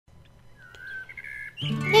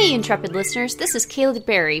Hey, intrepid listeners, this is Kaylee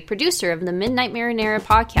Berry, producer of the Midnight Marinera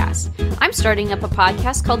podcast. I'm starting up a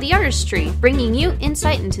podcast called The Artistry, bringing you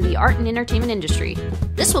insight into the art and entertainment industry.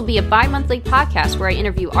 This will be a bi-monthly podcast where I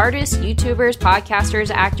interview artists, YouTubers, podcasters,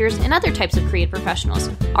 actors, and other types of creative professionals,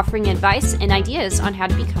 offering advice and ideas on how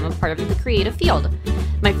to become a part of the creative field.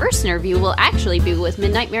 My first interview will actually be with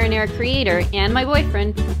Midnight Marinera creator and my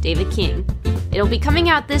boyfriend, David King. It'll be coming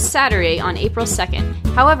out this Saturday on April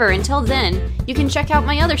 2nd. However, until then, you can check out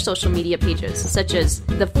my other social media pages, such as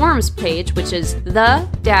the forums page, which is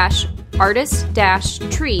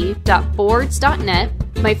the-artist-tree.boards.net,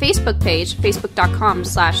 my Facebook page,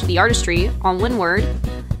 facebook.com/theartistry, all one word,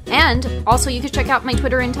 and also you can check out my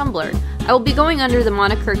Twitter and Tumblr. I will be going under the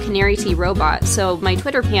moniker Canary T Robot, so my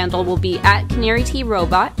Twitter handle will be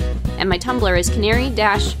 @CanaryTRobot, and my Tumblr is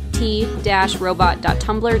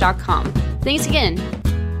canary-t-robot.tumblr.com. Thanks again.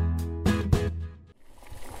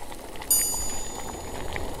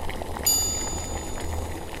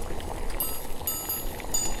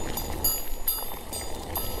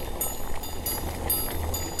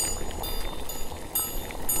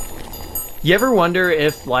 You ever wonder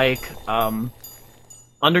if, Undercooked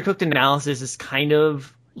Analysis is kind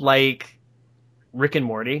of like Rick and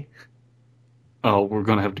Morty? Oh, we're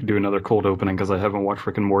going to have to do another cold opening because I haven't watched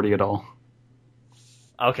Rick and Morty at all.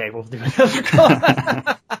 Okay, we'll do another cold.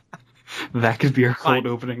 That could be our cold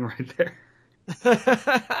opening right there.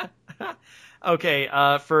 Okay,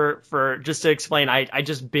 for just to explain, I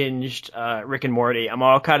just binged Rick and Morty. I'm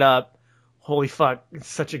all caught up. Holy fuck, it's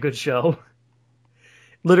such a good show.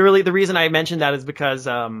 Literally, the reason I mentioned that is because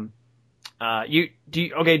do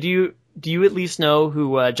you at least know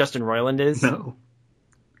who Justin Roiland is? No.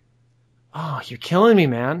 Oh, you're killing me,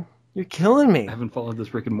 man. You're killing me. I haven't followed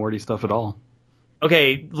this Rick and Morty stuff at all.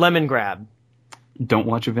 Okay, Lemon Grab. Don't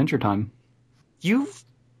watch Adventure Time. You've...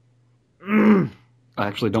 I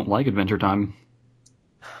actually don't like Adventure Time.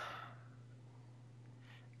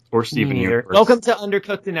 Or Steven Universe. Welcome to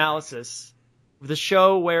Undercooked Analysis, the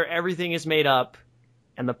show where everything is made up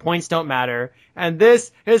and the points don't matter, and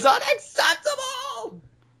this is unacceptable!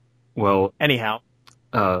 Well... Anyhow.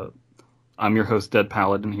 I'm your host, Dead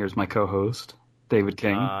Palad, and here's my co-host, David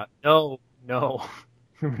King. No.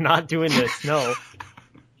 We're not doing this, no.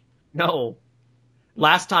 No.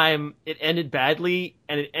 Last time, it ended badly,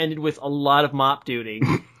 and it ended with a lot of mop duty.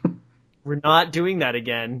 We're not doing that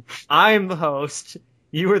again. I'm the host.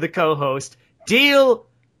 You are the co-host. Deal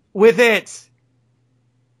with it!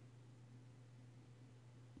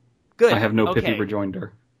 Good. I have no okay. pithy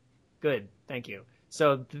rejoinder. Good. Thank you.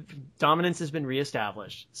 So, dominance has been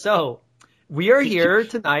reestablished. So, we are here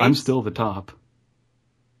tonight. I'm still the top.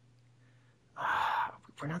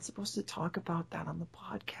 We're not supposed to talk about that on the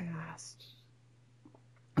podcast.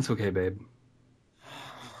 It's okay, babe.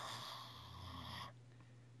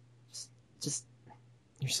 Just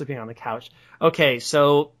you're sleeping on the couch. Okay,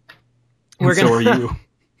 so So are you.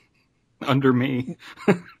 Under me.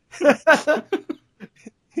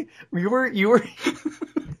 You were. God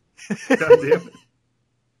damn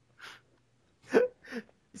it.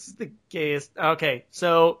 This is the gayest. Okay,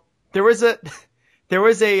 so there was a that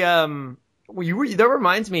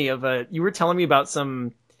reminds me of you were telling me about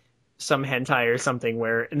some hentai or something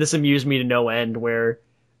where, and this amused me to no end, where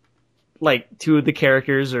like two of the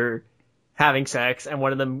characters are having sex and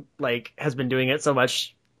one of them like has been doing it so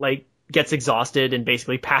much like gets exhausted and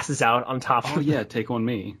basically passes out on top of. Oh yeah, Take On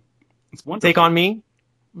Me. It's wonderful. Take On Me?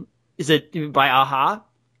 Is it by Aha?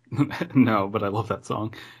 No, but I love that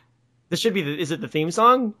song. This should be is it the theme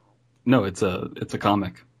song? No, it's a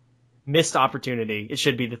comic. Missed opportunity. It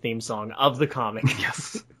should be the theme song of the comic.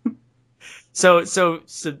 Yes. So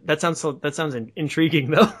that sounds intriguing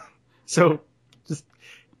though. So just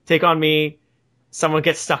Take On Me. Someone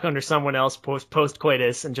gets stuck under someone else post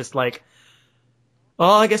coitus and just like,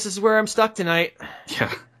 oh, I guess this is where I'm stuck tonight.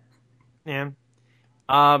 Yeah. Yeah.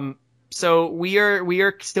 So we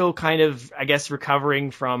are still kind of, I guess,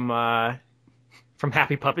 recovering from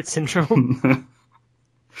Happy Puppet Syndrome.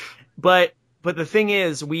 But the thing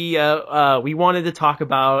is, we wanted to talk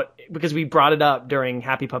about, because we brought it up during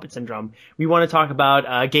Happy Puppet Syndrome, we want to talk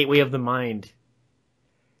about Gateway of the Mind,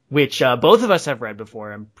 which both of us have read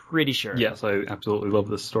before, I'm pretty sure. Yes, I absolutely love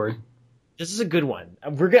this story. This is a good one.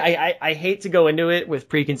 I hate to go into it with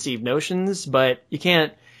preconceived notions, but you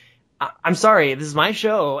can't. I'm sorry, this is my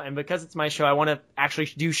show, and because it's my show, I want to actually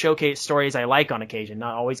do showcase stories I like on occasion,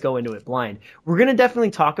 not always go into it blind. We're going to definitely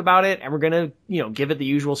talk about it, and we're going to, give it the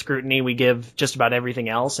usual scrutiny we give just about everything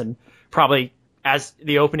else, and probably, as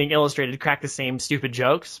the opening illustrated, crack the same stupid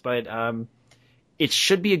jokes, but it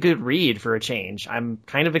should be a good read for a change. I'm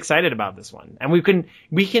kind of excited about this one. And we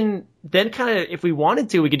can then kind of, if we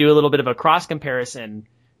wanted to, we could do a little bit of a cross comparison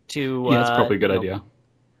to Yeah, that's probably a good idea.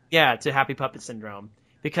 Yeah, to Happy Puppet Syndrome,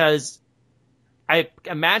 because I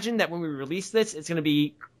imagine that when we release this, it's going to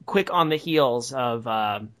be quick on the heels of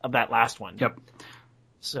that last one. Yep.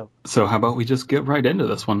 So how about we just get right into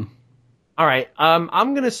this one? all right,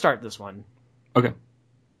 I'm going to start this one. Okay.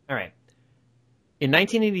 All right. In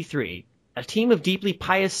 1983, a team of deeply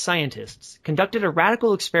pious scientists conducted a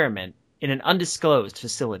radical experiment in an undisclosed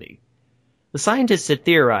facility. The scientists had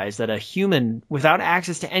theorized that a human without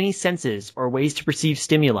access to any senses or ways to perceive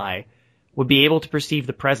stimuli would be able to perceive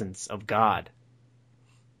the presence of God.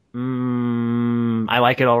 I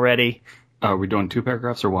like it already. Are we doing 2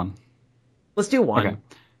 paragraphs or 1? Let's do 1. Okay.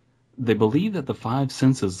 They believe that the 5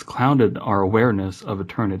 senses clouded our awareness of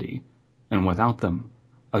eternity, and without them,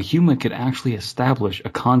 a human could actually establish a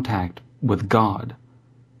contact with God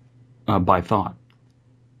by thought.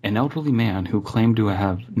 An elderly man who claimed to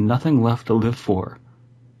have nothing left to live for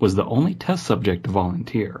was the only test subject to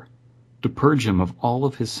volunteer. To purge him of all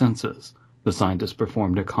of his senses, the scientists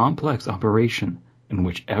performed a complex operation in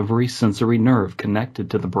which every sensory nerve connected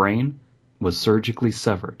to the brain was surgically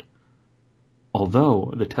severed.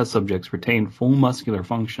 Although the test subjects retained full muscular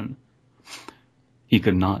function, he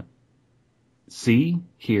could not see,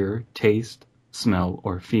 hear, taste, smell,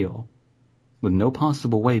 or feel. With no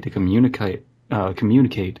possible way to communicate,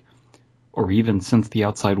 or even sense the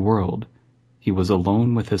outside world, he was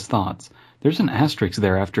alone with his thoughts. There's an asterisk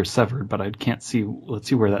there after severed, but I can't see. Let's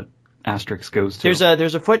see where that asterisk goes to.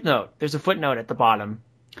 There's a footnote. There's a footnote at the bottom.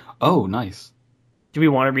 Oh, nice. Do we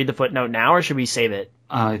want to read the footnote now, or should we save it?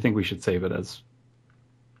 I think we should save it as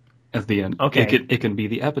the end. Okay. It can be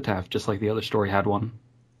the epitaph, just like the other story had one.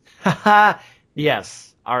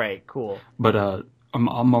 Yes. All right. Cool. But I'm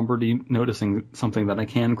already noticing something that I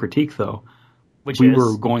can critique, though. Which we is?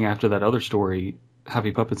 were going after that other story,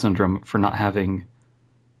 Happy Puppet Syndrome, for not having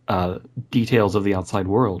details of the outside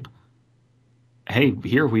world. Hey,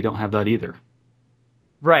 here we don't have that either.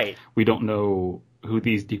 Right. We don't know who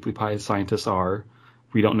these deeply pious scientists are.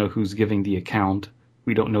 We don't know who's giving the account.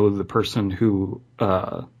 We don't know the person who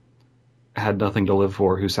had nothing to live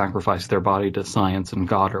for, who sacrificed their body to science and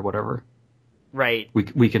God or whatever. Right.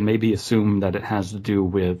 We can maybe assume that it has to do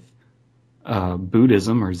with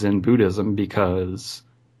Buddhism or Zen Buddhism, because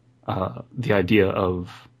the idea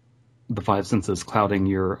of the 5 senses clouding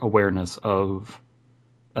your awareness of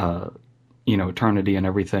eternity and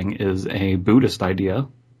everything is a Buddhist idea.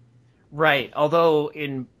 Right. Although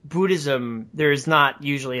in Buddhism, there is not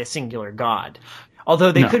usually a singular God.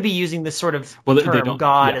 Although they could be using this sort of term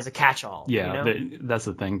God as a catch-all. Yeah, you know? That's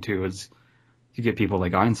the thing, too, is you get people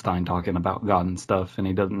like Einstein talking about God and stuff, and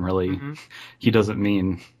he doesn't really, he doesn't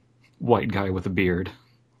mean white guy with a beard.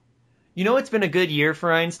 You know, it's been a good year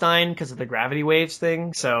for Einstein because of the gravity waves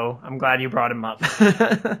thing, so I'm glad you brought him up.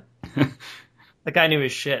 That guy knew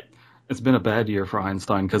his shit. It's been a bad year for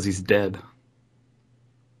Einstein because he's dead.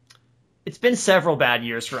 It's been several bad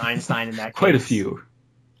years for Einstein in that case. Quite a few.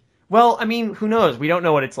 Well, I mean, who knows? We don't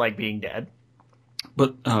know what it's like being dead.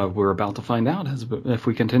 But we're about to find out if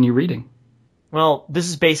we continue reading. Well, this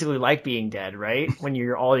is basically like being dead, right? When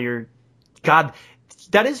God,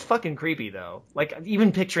 that is fucking creepy, though. Like,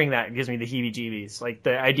 even picturing that gives me the heebie-jeebies. Like,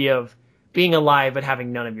 the idea of being alive but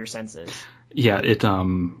having none of your senses. Yeah, it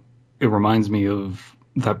reminds me of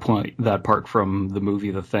that part from the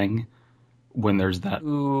movie The Thing, when there's that,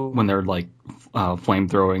 when they're, like,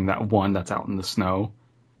 flamethrowing that one that's out in the snow.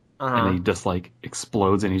 And he just, like,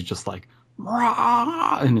 explodes, and he's just like,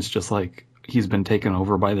 Rah! And it's just like he's been taken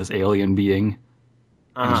over by this alien being.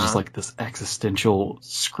 And it's just like this existential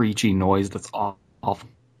screechy noise that's awful.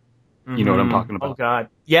 You know what I'm talking about? Oh, God.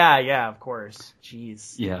 Yeah, of course.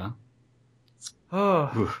 Jeez. Yeah.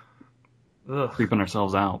 Oh. Ugh. Creeping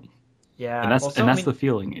ourselves out. Yeah. And that's the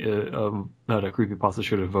feeling that a creepypasta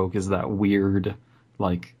should evoke, is that weird,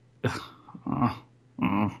 like,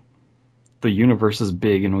 the universe is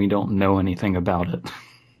big and we don't know anything about it.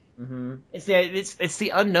 Mm-hmm. It's the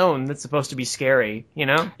unknown that's supposed to be scary, you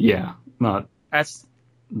know? Yeah, not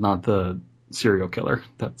the serial killer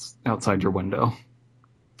that's outside your window.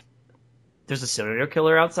 There's a serial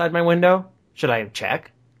killer outside my window? Should I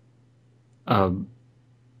check?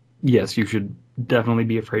 Yes, you should definitely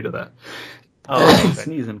be afraid of that. Oh,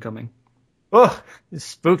 sneeze incoming. Oh, it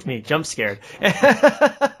spooked me. Jump scared.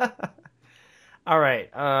 All right,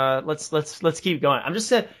 let's keep going. I'm just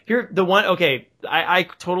saying here the one. Okay, I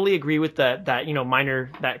totally agree with that minor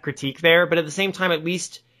critique there, but at the same time, at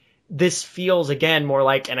least this feels again more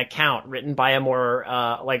like an account written by a more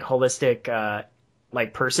like holistic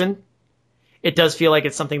like person. it does feel like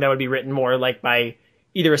it's something that would be written more like by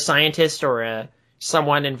either a scientist or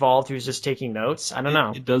someone involved who's just taking notes. I don't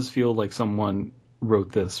know. It does feel like someone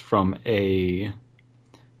wrote this from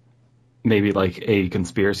maybe like a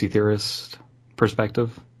conspiracy theorist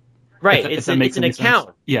perspective. Right. It's an account.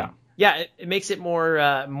 Sense. Yeah. Yeah, it makes it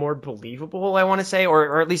more believable, I want to say,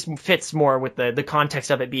 or at least fits more with the context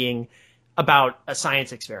of it being about a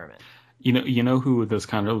science experiment. You know who this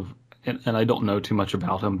kind of, and I don't know too much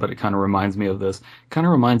about him, but it kind of reminds me of this. Kind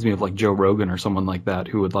of reminds me of like Joe Rogan or someone like that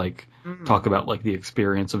who would like talk about like the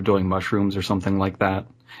experience of doing mushrooms or something like that.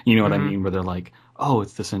 You know what I mean? Where they're like, oh,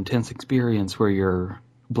 it's this intense experience where you're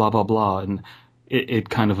blah blah blah, and it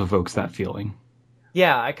kind of evokes that feeling.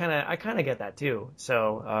 Yeah, I kind of get that too.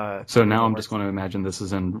 So now I'm just going to imagine this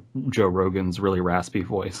is in Joe Rogan's really raspy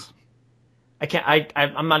voice.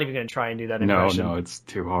 I'm not even going to try and do that impression. No, it's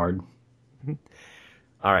too hard.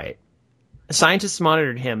 All right. Scientists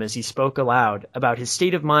monitored him as he spoke aloud about his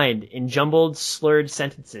state of mind in jumbled, slurred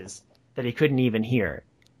sentences that he couldn't even hear.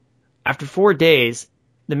 After 4 days,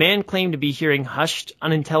 the man claimed to be hearing hushed,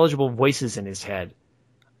 unintelligible voices in his head.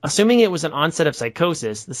 Assuming it was an onset of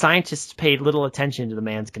psychosis, the scientists paid little attention to the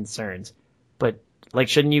man's concerns. But,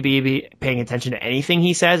 shouldn't you be paying attention to anything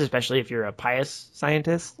he says, especially if you're a pious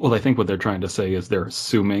scientist? Well, I think what they're trying to say is they're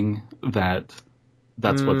assuming that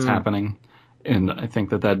that's what's happening. And I think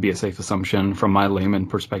that'd be a safe assumption. From my layman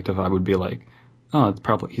perspective, I would be like, oh,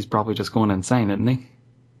 he's probably just going insane, isn't he?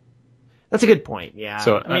 That's a good point, yeah.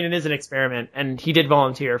 So, I mean, it is an experiment, and he did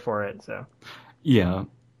volunteer for it, so. Yeah.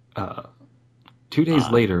 2 days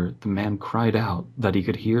later, the man cried out that he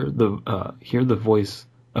could hear the voice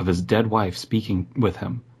of his dead wife speaking with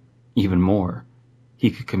him. Even more,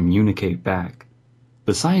 he could communicate back.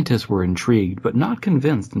 The scientists were intrigued, but not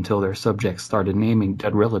convinced until their subjects started naming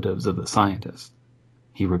dead relatives of the scientist.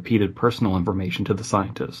 He repeated personal information to the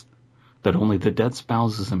scientist that only the dead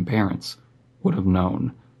spouses and parents would have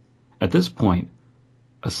known. At this point,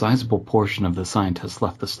 a sizable portion of the scientists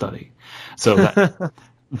left the study. So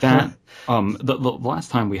the last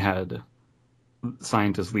time we had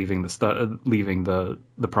scientists leaving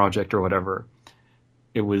the project or whatever,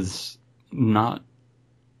 it was not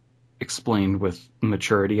explained with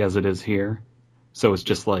maturity as it is here. So it's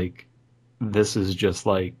just like, this is just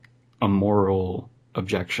like a moral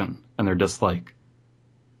objection, and they're just like,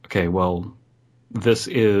 okay, well, this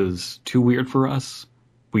is too weird for us.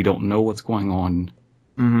 We don't know what's going on,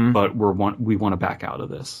 but we want to back out of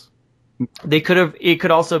this. It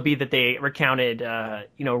could also be that they recounted,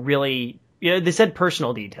 they said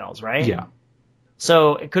personal details, right? Yeah.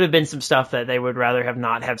 So it could have been some stuff that they would rather have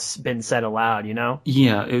not have been said aloud, you know?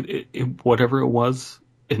 Yeah, whatever it was,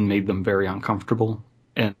 it made them very uncomfortable.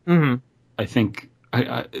 And I think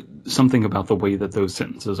something about the way that those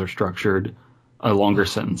sentences are structured, a longer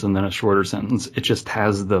sentence and then a shorter sentence, it just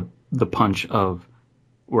has the punch of,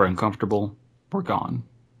 we're uncomfortable, we're gone.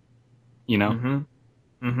 You know?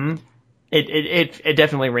 It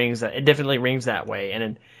definitely rings that. It definitely rings that way,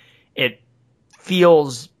 and it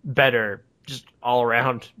feels better just all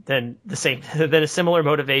around than a similar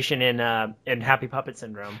motivation in Happy Puppet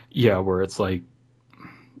Syndrome. Yeah, where it's like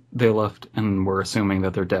they left and we're assuming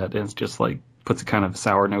that they're dead, and it's just like puts a kind of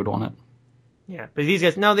sour note on it. Yeah, but these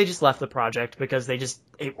guys, no, they just left the project because it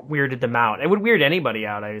weirded them out. It would weird anybody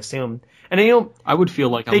out, I assume. And I would feel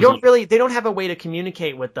like they don't have a way to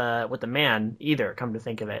communicate with the man either. Come to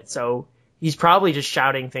think of it, so he's probably just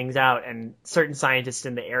shouting things out, and certain scientists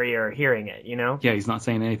in the area are hearing it. You know? Yeah, he's not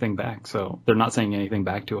saying anything back, so they're not saying anything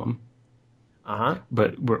back to him.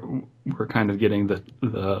 But we're kind of getting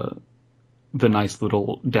the nice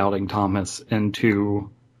little doubting Thomas into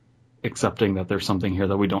accepting that there's something here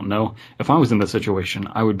that we don't know. If I was in this situation,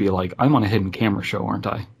 I would be like, I'm on a hidden camera show, aren't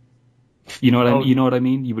I? You know what I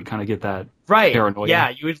mean? You would kind of get that paranoia. Yeah,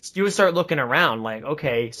 you would start looking around like,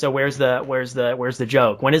 okay, so where's the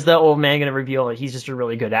joke? When is the old man going to reveal that he's just a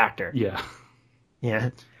really good actor? Yeah. Yeah.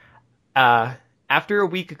 After a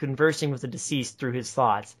week of conversing with the deceased through his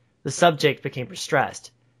thoughts, the subject became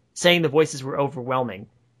distressed, saying the voices were overwhelming.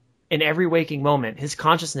 In every waking moment, his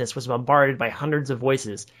consciousness was bombarded by hundreds of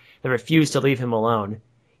voices that refused to leave him alone.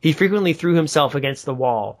 He frequently threw himself against the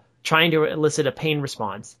wall, trying to elicit a pain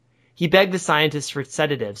response. He begged the scientists for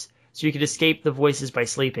sedatives so he could escape the voices by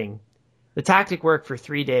sleeping. The tactic worked for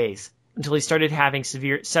 3 days, until he started having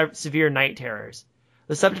severe night terrors.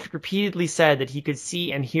 The subject repeatedly said that he could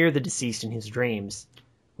see and hear the deceased in his dreams.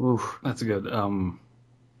 Ooh, that's good.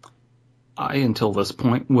 I, until this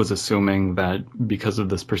point, was assuming that because of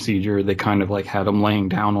this procedure, they kind of like had him laying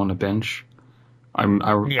down on a bench. I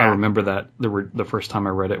remember that the first time I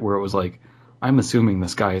read it, where it was like, I'm assuming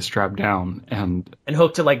this guy is strapped down and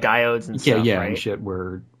hooked to like diodes and stuff, right? and shit.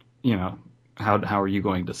 Where how are you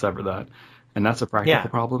going to sever that? And that's a practical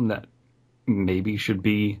problem that maybe should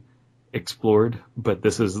be explored, but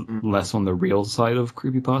this is less on the real side of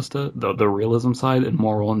creepypasta, the realism side, and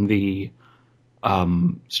more on the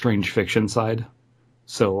strange fiction side.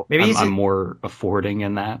 So maybe I'm more affording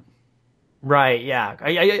in that. Right, yeah.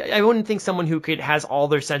 I wouldn't think someone who has all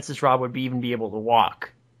their senses, Rob, would even be able to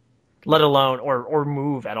walk, let alone or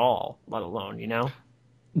move at all, let alone,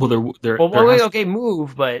 Well, okay,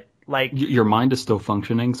 move, but like your mind is still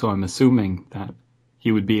functioning, so I'm assuming that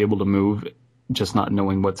he would be able to move, just not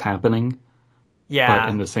knowing what's happening. Yeah. But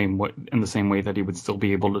in the same way that he would still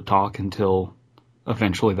be able to talk until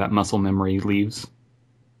eventually that muscle memory leaves.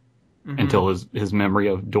 Mm-hmm. Until his memory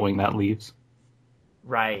of doing that leaves.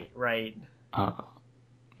 Right.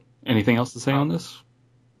 Anything else to say on this?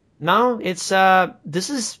 No, it's this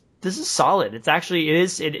is solid. It's actually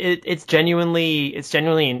it's genuinely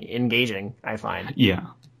engaging, I find. Yeah.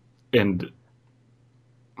 And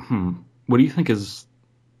what do you think is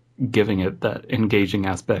giving it that engaging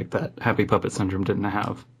aspect that Happy Puppet Syndrome didn't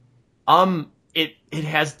have? It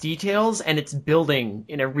has details, and it's building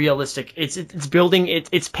in a realistic. It's building.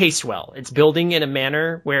 It's paced well. It's building in a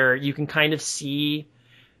manner where you can kind of see.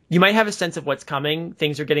 You might have a sense of what's coming.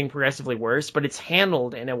 Things are getting progressively worse, but it's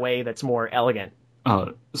handled in a way that's more elegant.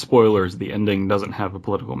 Spoilers: the ending doesn't have a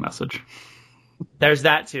political message. There's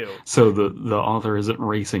that too. So the author isn't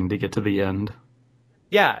racing to get to the end.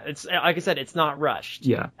 Yeah, it's like I said, it's not rushed.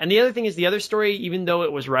 Yeah. And the other thing is the other story, even though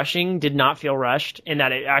it was rushing, did not feel rushed, in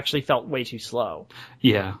that it actually felt way too slow.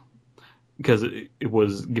 Yeah, because it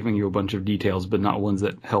was giving you a bunch of details, but not ones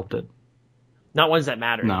that helped it. Not ones that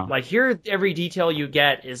mattered. No. Like here, every detail you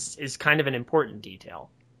get is kind of an important detail.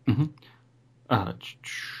 Mm-hmm.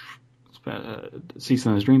 Cease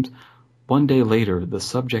in his dreams. One day later, the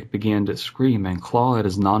subject began to scream and claw at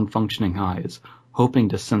his non-functioning eyes, hoping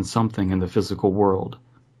to sense something in the physical world.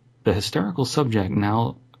 The hysterical subject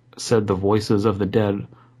now said the voices of the dead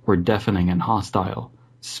were deafening and hostile,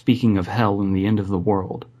 speaking of hell and the end of the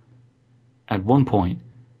world. At one point,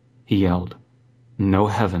 he yelled, "No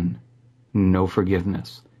heaven, no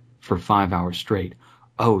forgiveness," for 5 hours straight.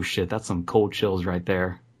 Oh shit, that's some cold chills right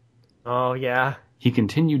there. Oh yeah. He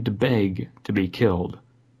continued to beg to be killed,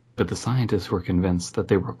 but the scientists were convinced that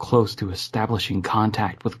they were close to establishing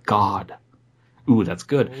contact with God. Ooh, that's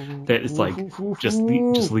good. It's like, just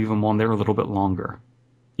leave him on there a little bit longer.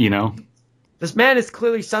 This man is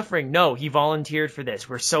clearly suffering. No, he volunteered for this.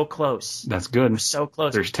 We're so close. That's good. We're so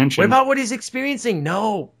close. There's tension. What about what he's experiencing?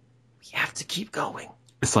 No, we have to keep going.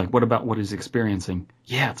 It's like, what about what he's experiencing?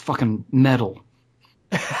 Yeah, it's fucking metal.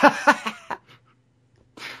 It's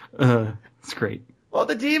great. Well,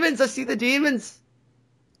 the demons. I see the demons.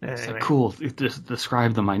 It's like, cool. Just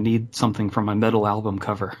describe them. I need something from my metal album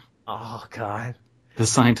cover. Oh, God. The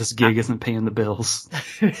scientist gig isn't paying the bills.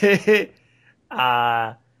 Here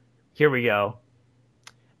we go.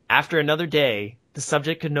 After another day, the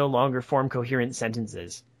subject could no longer form coherent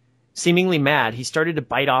sentences. Seemingly mad, he started to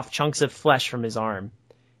bite off chunks of flesh from his arm.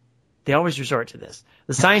 They always resort to this.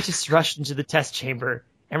 The scientists rushed into the test chamber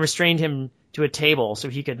and restrained him to a table so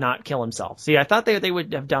he could not kill himself. See, I thought they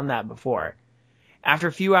would have done that before. After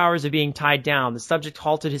a few hours of being tied down, the subject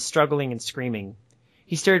halted his struggling and screaming.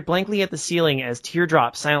 He stared blankly at the ceiling as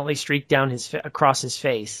teardrops silently streaked down across his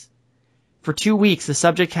face. For 2 weeks, the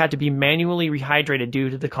subject had to be manually rehydrated due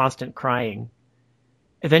to the constant crying.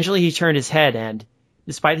 Eventually, he turned his head and,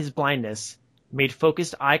 despite his blindness, made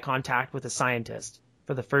focused eye contact with the scientist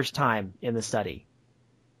for the first time in the study.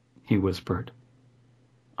 He whispered,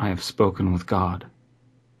 "I have spoken with God,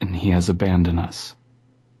 and he has abandoned us."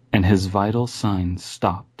 And his vital signs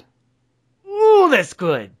stopped. Ooh, that's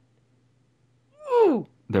good. Ooh.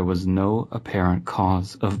 There was no apparent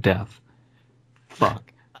cause of death.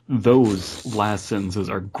 Fuck. Those last sentences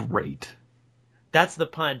are great. That's the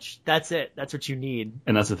punch. That's it. That's what you need.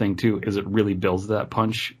 And that's the thing, too, is it really builds that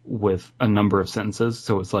punch with a number of sentences.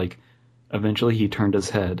 So it's like, eventually he turned his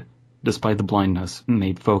head, despite the blindness,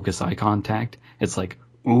 made focus eye contact. It's like,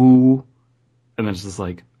 ooh. And then it's just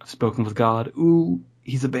like, I've spoken with God. Ooh,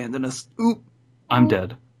 he's abandoned us. Ooh, I'm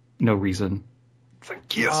dead. No reason. It's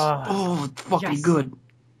like, yes. Oh, it's fucking yes. Good.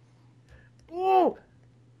 Ooh.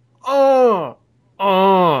 Oh.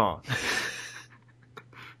 Oh.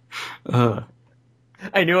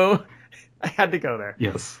 I knew I had to go there.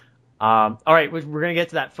 Yes. All right, we're going to get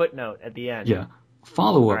to that footnote at the end. Yeah.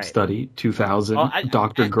 Follow-up study, 2000,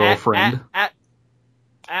 Dr. Girlfriend.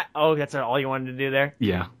 Oh, that's all you wanted to do there?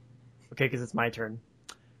 Yeah. Okay, because it's my turn.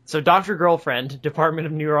 So Dr. Girlfriend, Department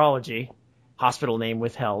of Neurology, hospital name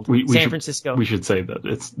withheld. We San should, Francisco. We should say that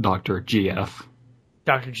it's Dr. GF.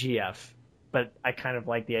 Dr. GF. But I kind of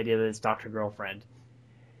like the idea that it's Dr. Girlfriend.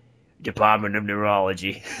 Department of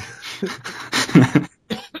Neurology.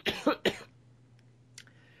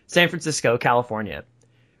 San Francisco, California.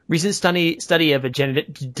 Recent study of a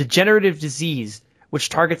degenerative disease which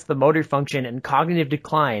targets the motor function and cognitive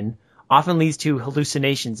decline often leads to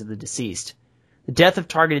hallucinations of the deceased. The death of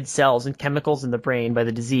targeted cells and chemicals in the brain by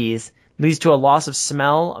the disease leads to a loss of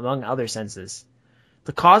smell, among other senses.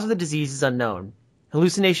 The cause of the disease is unknown.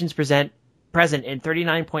 Hallucinations present in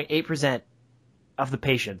 39.8% of the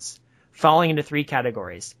patients, falling into three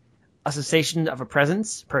categories: a sensation of a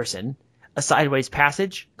presence, person, a sideways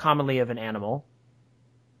passage, commonly of an animal,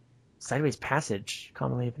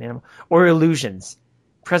 or illusions,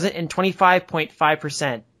 present in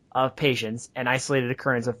 25.5% of patients, an isolated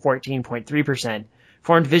occurrence of 14.3%,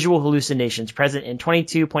 formed visual hallucinations, present in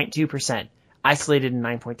 22.2%, isolated in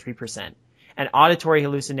 9.3%, and auditory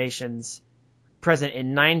hallucinations, present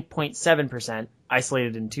in 9.7%,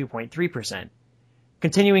 isolated in 2.3%.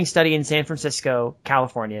 Continuing study in San Francisco,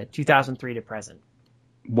 California, 2003 to present.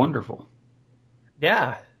 Wonderful.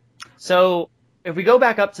 Yeah. So if we go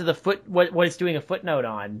back up to the what it's doing a footnote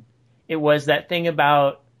on, it was that thing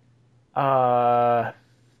about where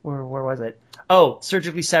was it? Oh,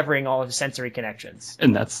 surgically severing all of the sensory connections.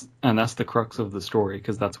 And that's the crux of the story,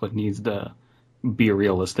 because that's what needs to be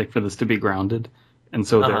realistic for this to be grounded. And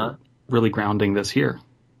so they're really grounding this here.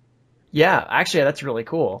 Yeah, actually, that's really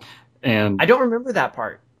cool. And I don't remember that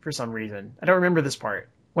part for some reason. I don't remember this part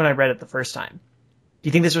when I read it the first time. Do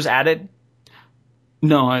you think this was added?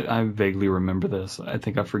 No, I vaguely remember this. I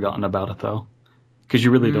think I've forgotten about it though, because you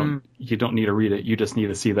really don't need to read it. You just need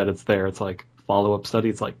to see that it's there. It's like follow-up study.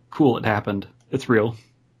 It's like, cool, it happened. It's real.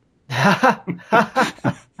 I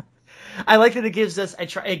like that it gives us.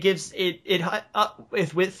 It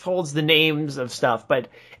withholds the names of stuff, but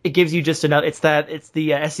it gives you just another. It's the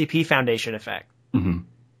SCP Foundation effect. Mm-hmm.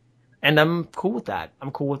 And I'm cool with that. I'm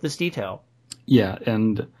cool with this detail. Yeah,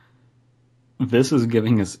 and this is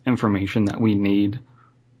giving us information that we need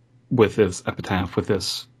with this epitaph, with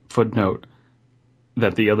this footnote,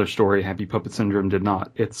 that the other story, Happy Puppet Syndrome, did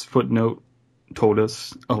not. Its footnote told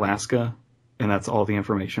us Alaska, and that's all the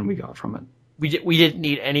information we got from it. We didn't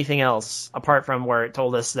need anything else apart from where it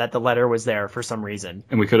told us that the letter was there for some reason.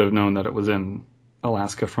 And we could have known that it was in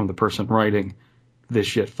Alaska from the person writing, this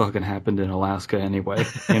shit fucking happened in Alaska anyway,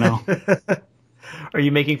 you know? Are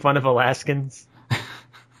you making fun of Alaskans?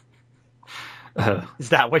 Is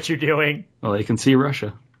that what you're doing? Well, they can see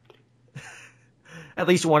Russia. At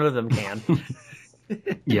least one of them can.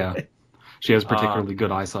 Yeah. She has particularly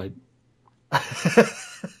good eyesight.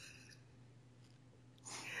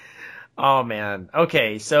 Oh, man.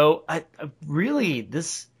 Okay, so really,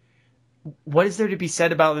 what is there to be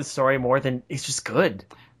said about this story more than it's just good?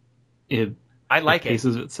 I like it. It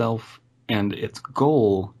paces itself, and its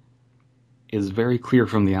goal is very clear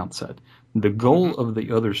from the outset. The goal of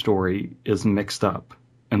the other story is mixed up,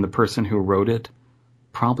 and the person who wrote it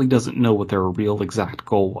probably doesn't know what their real exact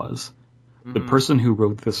goal was. Mm-hmm. The person who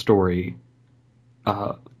wrote this story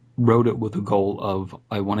wrote it with the goal of,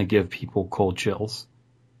 I want to give people cold chills.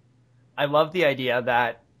 I love the idea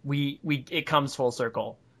that it comes full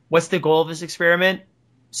circle. What's the goal of this experiment?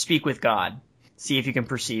 Speak with God. See if you can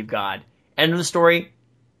perceive God. End of the story.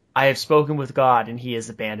 I have spoken with God and he has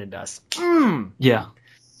abandoned us. Yeah.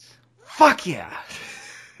 Fuck yeah.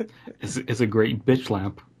 It's a great bitch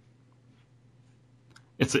slap.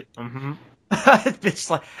 It's a bitch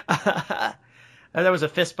slap. That was a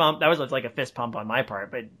fist bump. That was like a fist pump on my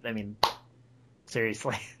part, but I mean,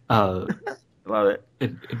 seriously. Love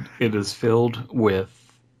it. It is filled with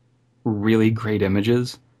really great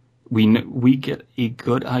images. We get a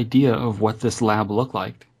good idea of what this lab looked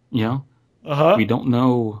like, you know? We don't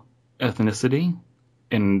know ethnicity,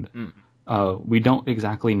 and we don't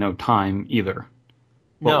exactly know time either.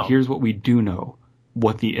 But here's what we do know: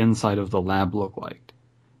 what the inside of the lab looked like.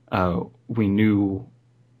 We knew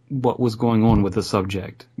what was going on with the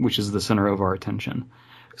subject, which is the center of our attention.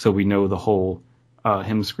 So we know the whole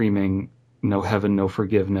him screaming, "No heaven, no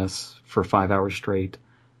forgiveness" for 5 hours straight.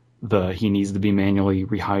 He needs to be manually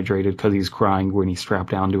rehydrated because he's crying when he's strapped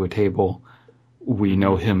down to a table. We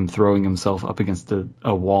know him throwing himself up against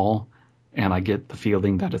a wall, and I get the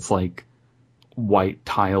feeling that it's like white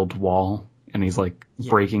tiled wall, and he's like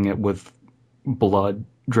breaking it with blood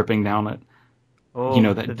dripping down it. Oh, you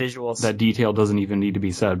know, that the visuals. That detail doesn't even need to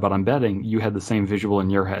be said, but I'm betting you had the same visual in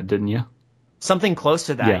your head, didn't you? Something close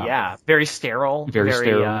to that, yeah. Very sterile. Very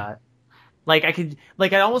sterile.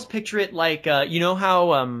 I almost picture it like, you know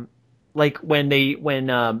how like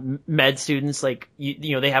when med students, like,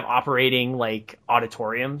 you know, they have operating, like,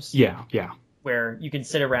 auditoriums. Yeah. Where you can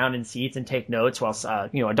sit around in seats and take notes while,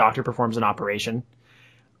 you know, a doctor performs an operation.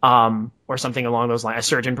 Or something along those lines. A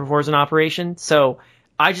surgeon performs an operation. So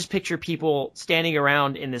I just picture people standing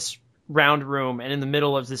around in this round room, and in the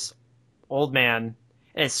middle of this old man,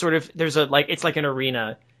 and it's sort of, it's like an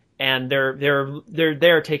arena, and they're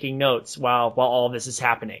there taking notes while all of this is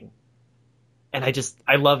happening. And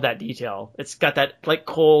I love that detail. It's got that, like,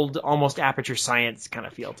 cold, almost Aperture Science kind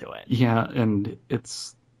of feel to it. Yeah, and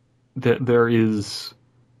it's that there is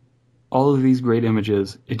all of these great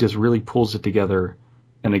images. It just really pulls it together.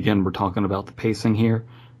 And again, we're talking about the pacing here.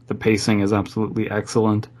 The pacing is absolutely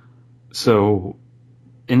excellent. So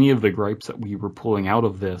any of the gripes that we were pulling out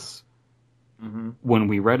of this, when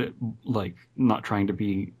we read it, like, not trying to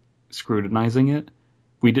be scrutinizing it,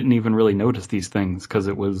 we didn't even really notice these things because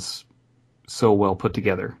it was so well put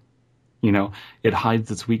together. You know, it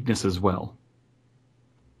hides its weaknesses well.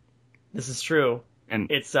 This is true.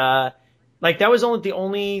 And it's, like, that was the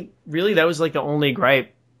only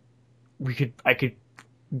gripe I could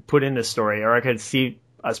put in this story, or I could see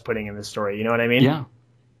us putting in this story. You know what I mean? Yeah.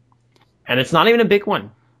 And it's not even a big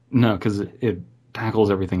one. No, because it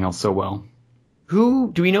tackles everything else so well.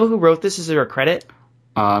 Do we know who wrote this? Is there a credit?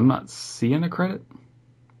 I'm not seeing a credit.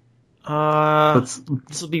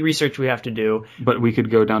 This will be research we have to do. But we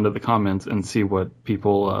could go down to the comments and see what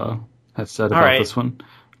people have said about this one.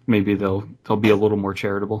 Maybe they'll be a little more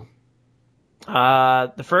charitable.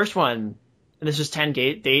 The first one, and this was 10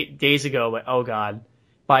 days ago, but oh god,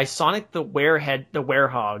 by Sonic the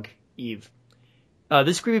Werehog, Eve.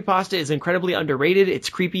 This creepypasta is incredibly underrated. It's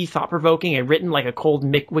creepy, thought-provoking, and written like a cold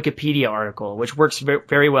Wikipedia article, which works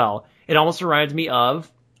very well. It almost reminds me of,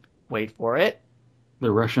 wait for it, the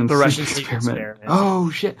Russian sleep experiment. Oh,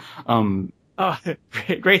 shit.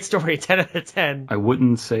 Great story, 10 out of 10. I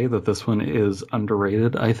wouldn't say that this one is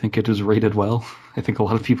underrated. I think it is rated well. I think a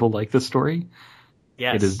lot of people like this story.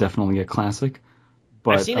 Yes. It is definitely a classic.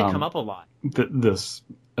 But I've seen it come up a lot. This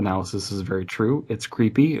analysis is very true. It's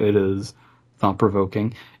creepy. It is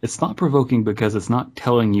thought-provoking. It's thought-provoking because it's not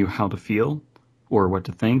telling you how to feel or what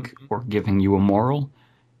to think or giving you a moral.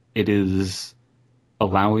 It is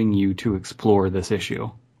allowing you to explore this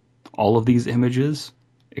issue. All of these images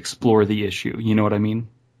explore the issue. You know what I mean?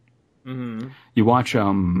 Mm-hmm. You watch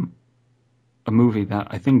a movie that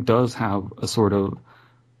I think does have a sort of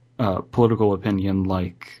political opinion,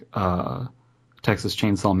 like Texas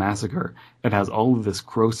Chainsaw Massacre. It has all of this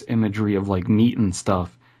gross imagery of, like, meat and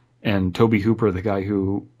stuff. And Tobe Hooper, the guy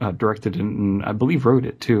who directed it and I believe wrote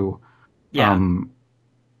it too,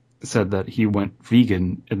 said that he went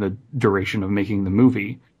vegan in the duration of making the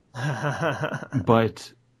movie.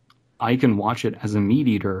 But I can watch it as a meat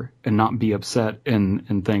eater and not be upset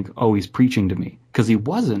and think, oh, he's preaching to me. Because he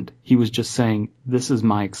wasn't. He was just saying, this is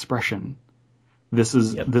my expression. This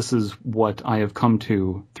is what I have come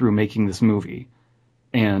to through making this movie.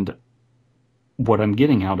 And what I'm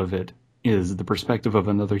getting out of it is the perspective of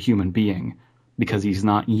another human being, because he's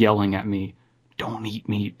not yelling at me, don't eat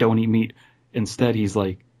meat, don't eat meat. Instead, he's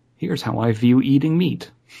like, here's how I view eating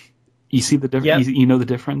meat. You see the difference? You know the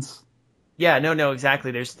difference? Yeah, no,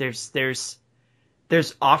 exactly. There's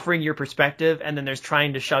offering your perspective, and then there's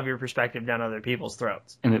trying to shove your perspective down other people's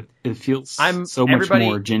throats. And it feels so much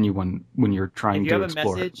more genuine when you're trying to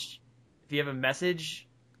explore it. If you have a message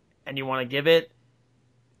and you want to give it,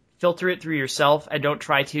 filter it through yourself, and don't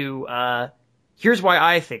try to, here's why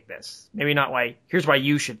I think this. Maybe not why, here's why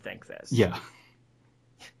you should think this. Yeah.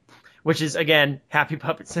 Which is, again, Happy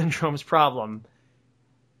Puppet Syndrome's problem.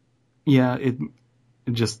 Yeah, it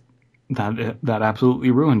just, that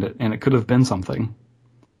absolutely ruined it, and it could have been something.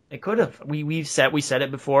 It could have. We said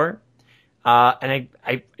it before. And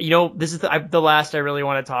I this is the last I really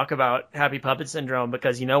want to talk about Happy Puppet Syndrome,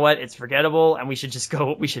 because you know what? It's forgettable, and we should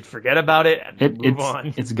forget about it and move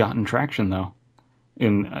on. It's gotten traction though.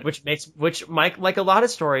 Which like a lot of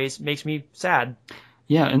stories makes me sad.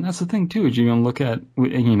 Yeah, and that's the thing too, is you're gonna look at,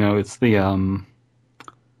 it's the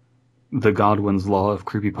Godwin's law of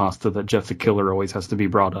creepypasta that Jeff the Killer always has to be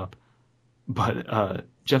brought up. But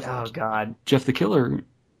Jeff the Killer,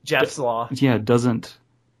 Jeff's law. Yeah, doesn't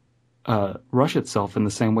rush itself in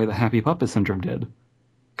the same way that Happy Puppet Syndrome did.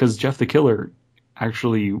 Because Jeff the Killer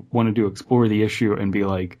actually wanted to explore the issue and be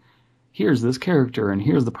like, here's this character and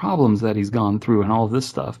here's the problems that he's gone through and all of this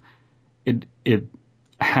stuff. It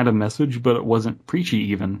had a message, but it wasn't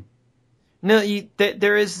preachy even. No, you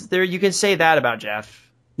can say that about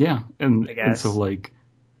Jeff. Yeah, and so, like,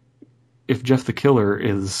 if Jeff the Killer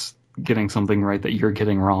is getting something right that you're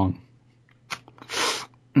getting wrong.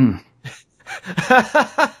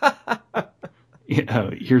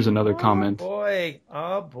 Here's another comment.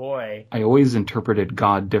 Oh boy. I always interpreted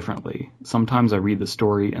God differently. Sometimes I read the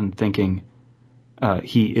story and thinking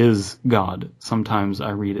he is God. Sometimes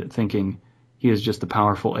I read it thinking he is just a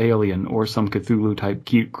powerful alien or some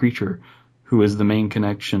Cthulhu-type creature who is the main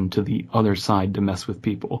connection to the other side to mess with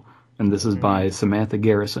people. And this is by Samantha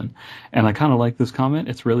Garrison. And I kind of like this comment.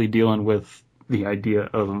 It's really dealing with the idea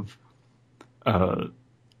of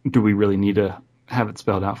do we really need to have it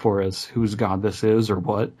spelled out for us whose God this is or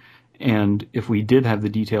what? And if we did have the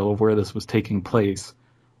detail of where this was taking place,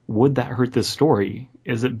 would that hurt this story?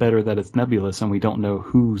 Is it better that it's nebulous and we don't know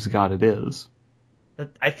whose God it is?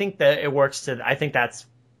 I think that it works I think that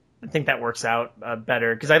works out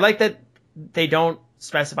better, because I like that they don't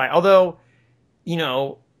specify. Although,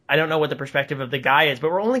 I don't know what the perspective of the guy is,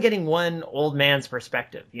 but we're only getting one old man's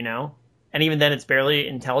perspective, and even then it's barely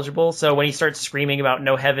intelligible. So when he starts screaming about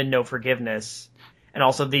no heaven, no forgiveness, and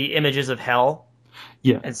also the images of hell,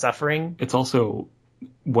 and suffering, it's also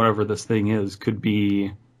whatever this thing is could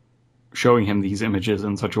be showing him these images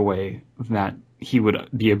in such a way that he would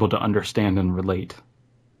be able to understand and relate.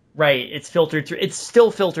 Right. It's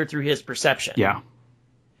still filtered through his perception. Yeah.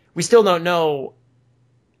 We still don't know.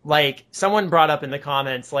 Like, someone brought up in the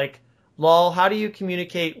comments, like, lol, how do you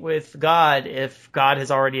communicate with God if God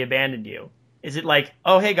has already abandoned you? Is it like,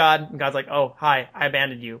 oh, hey, God, and God's like, oh, hi, I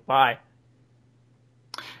abandoned you, bye.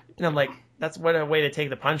 And I'm like, that's what a way to take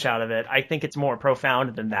the punch out of it. I think it's more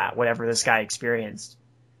profound than that, whatever this guy experienced.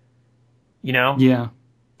 Yeah.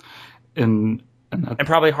 And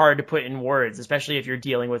probably hard to put in words, especially if you're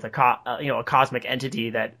dealing with a cosmic entity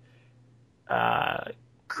that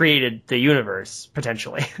created the universe,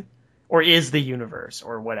 potentially, or is the universe,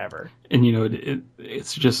 or whatever. And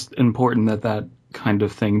it's just important that kind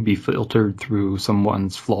of thing be filtered through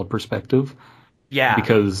someone's flawed perspective. Yeah.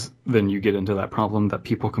 Because then you get into that problem that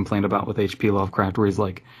people complain about with H.P. Lovecraft, where he's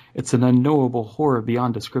like, it's an unknowable horror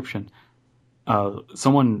beyond description.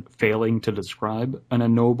 Someone failing to describe an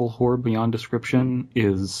unknowable horror beyond description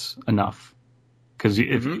is enough. Because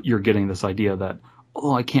if you're getting this idea that,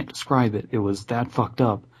 oh, I can't describe it, it was that fucked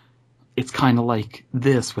up, it's kind of like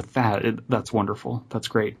this with that, that's wonderful. That's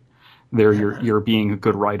great. There you're being a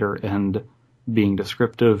good writer and being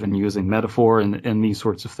descriptive and using metaphor and these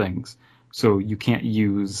sorts of things. So you can't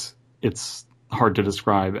use it's hard to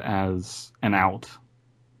describe as an out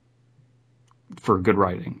for good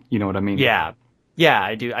writing. You know what I mean? Yeah,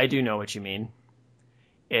 I do know what you mean.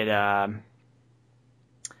 It's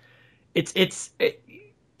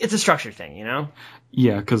a structure thing,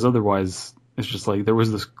 Yeah, because otherwise it's just like there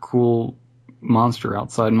was this cool monster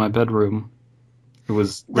outside my bedroom. It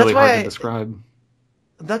was really hard to describe.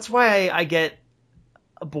 That's why I get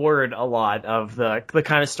bored a lot of the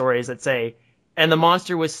kind of stories that say, and the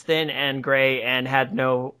monster was thin and gray and had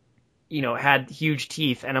had huge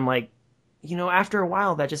teeth, and I'm like, after a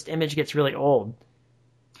while that just image gets really old.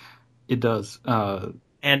 It does.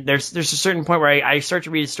 And there's a certain point where I start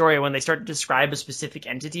to read a story when they start to describe a specific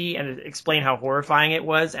entity and explain how horrifying it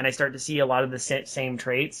was, and I start to see a lot of the same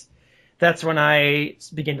traits. That's when I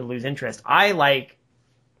begin to lose interest.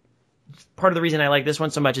 Part of the reason I like this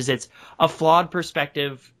one so much is it's a flawed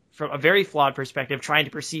perspective, from a very flawed perspective, trying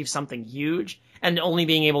to perceive something huge and only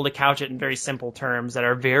being able to couch it in very simple terms that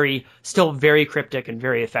are still very cryptic and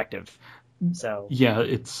very effective. So yeah,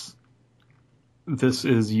 this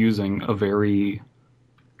is using a very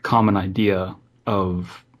common idea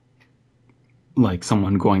of like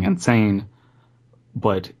someone going insane,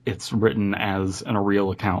 but it's written as a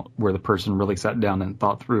real account where the person really sat down and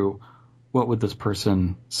thought through, what would this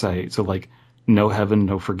person say? So like, no heaven,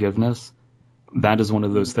 no forgiveness. That is one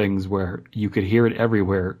of those things where you could hear it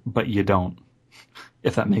everywhere, but you don't,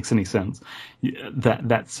 if that makes any sense.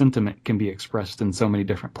 That sentiment can be expressed in so many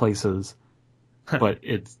different places, but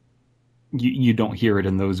you don't hear it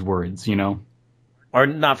in those words, Or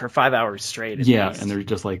not for 5 hours straight. Yeah, least. And there's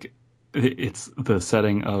just like, it's the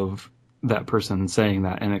setting of that person saying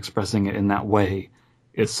that and expressing it in that way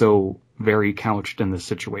is so very couched in this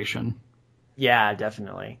situation. Yeah,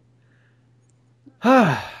 definitely.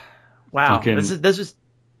 Wow, this is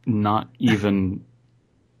not even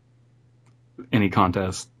any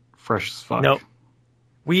contest. Fresh as fuck. Nope.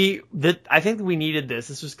 I think we needed this.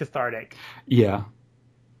 This was cathartic. Yeah.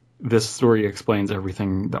 This story explains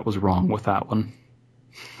everything that was wrong with that one.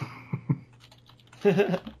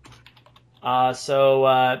 Do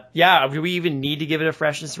we even need to give it a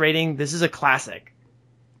freshness rating? This is a classic.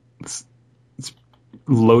 It's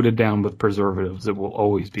loaded down with preservatives. It will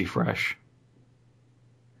always be fresh.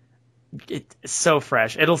 It's so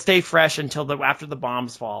fresh. It'll stay fresh until after the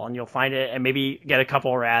bombs fall, and you'll find it and maybe get a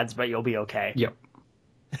couple rads, but you'll be okay. Yep.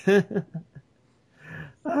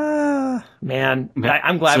 Man,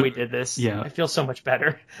 I'm glad we did this. Yeah. I feel so much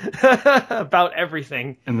better about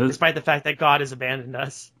everything, despite the fact that God has abandoned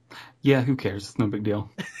us. Yeah, who cares? It's no big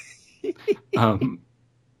deal.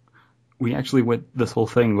 We actually went this whole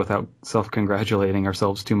thing without self-congratulating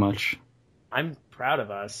ourselves too much. I'm proud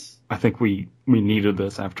of us. I think we needed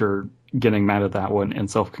this after getting mad at that one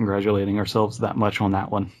and self-congratulating ourselves that much on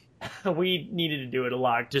that one. We needed to do it a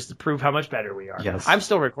lot just to prove how much better we are. Yes. I'm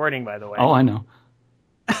still recording, by the way. Oh, I know.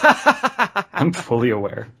 I'm fully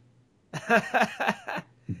aware.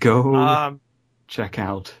 Go check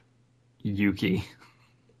out Yuki.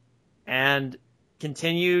 And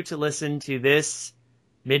continue to listen to this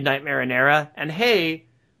Midnight Marinara. And hey,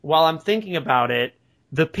 while I'm thinking about it,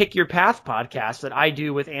 the Pick Your Path podcast that I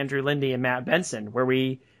do with Andrew Lindy and Matt Benson, where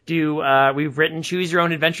we've written Choose Your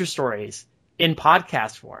Own Adventure stories in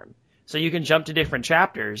podcast form. So you can jump to different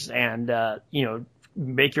chapters and,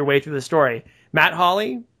 make your way through the story. Matt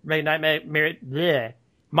Hawley,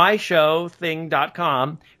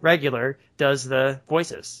 myshowthing.com, regular, does the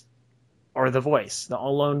voices. Or the voice, the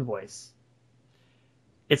alone voice.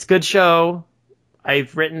 It's a good show.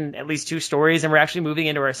 I've written at least 2 stories, and we're actually moving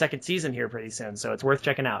into our 2nd season here pretty soon, so it's worth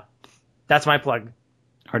checking out. That's my plug.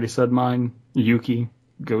 Already said mine. Yuki,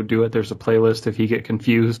 go do it. There's a playlist if you get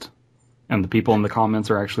confused. And the people in the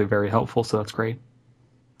comments are actually very helpful, so that's great.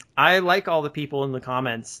 I like all the people in the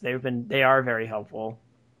comments. They are very helpful.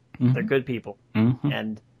 Mm-hmm. They're good people. Mm-hmm.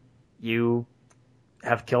 And you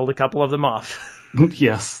have killed a couple of them off.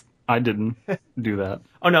 Yes, I didn't do that.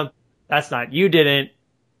 Oh, no, that's not. You didn't.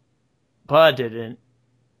 Bud didn't.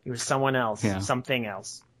 It was someone else. Yeah. Something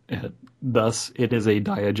else. Thus, it is a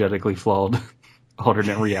diegetically flawed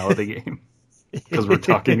alternate reality game. Because we're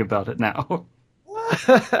talking about it now.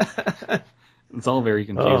 It's all very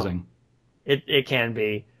confusing. It can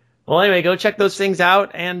be. Well, anyway, go check those things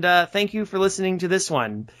out, and thank you for listening to this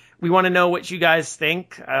one. We want to know what you guys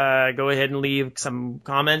think. Go ahead and leave some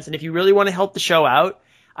comments, and if you really want to help the show out,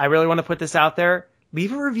 I really want to put this out there,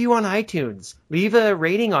 leave a review on iTunes. Leave a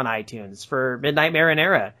rating on iTunes for Midnight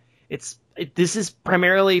Marinara. This is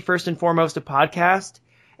primarily, first and foremost, a podcast,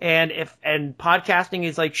 and podcasting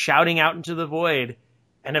is like shouting out into the void,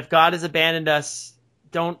 and if God has abandoned us,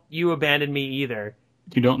 don't you abandon me either.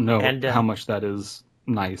 You don't know how much that is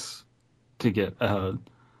nice to get a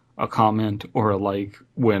comment or a like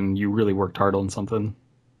when you really worked hard on something.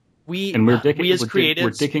 We as creatives, we're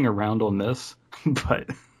dicking around on this, but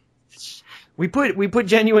we put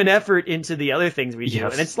genuine effort into the other things we do,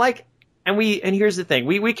 yes. And it's like, and here's the thing,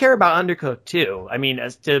 we care about Undercooked too. I mean,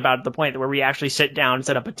 as to about the point where we actually sit down,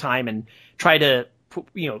 set up a time, and try to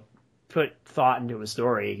put thought into a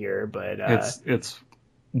story here. But it's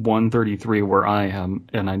 1:33 where I am,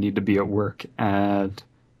 and I need to be at work at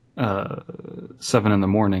 7 in the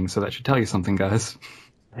morning, so that should tell you something, guys.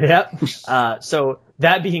 Yep. So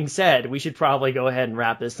that being said, we should probably go ahead and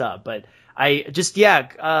wrap this up. But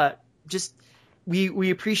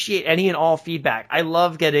we appreciate any and all feedback. I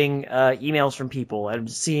love getting emails from people and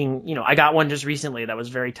seeing, I got one just recently that was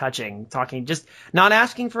very touching, just not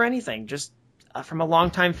asking for anything, just from a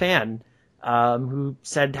longtime fan who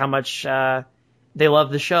said how much they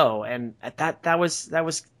love the show, and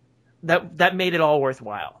that made it all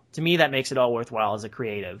worthwhile. To me, that makes it all worthwhile as a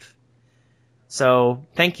creative. So,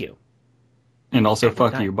 thank you. And also,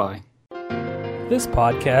 fuck you, bye. This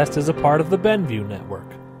podcast is a part of the Benview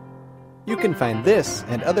Network. You can find this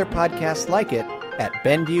and other podcasts like it at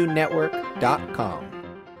BenviewNetwork.com.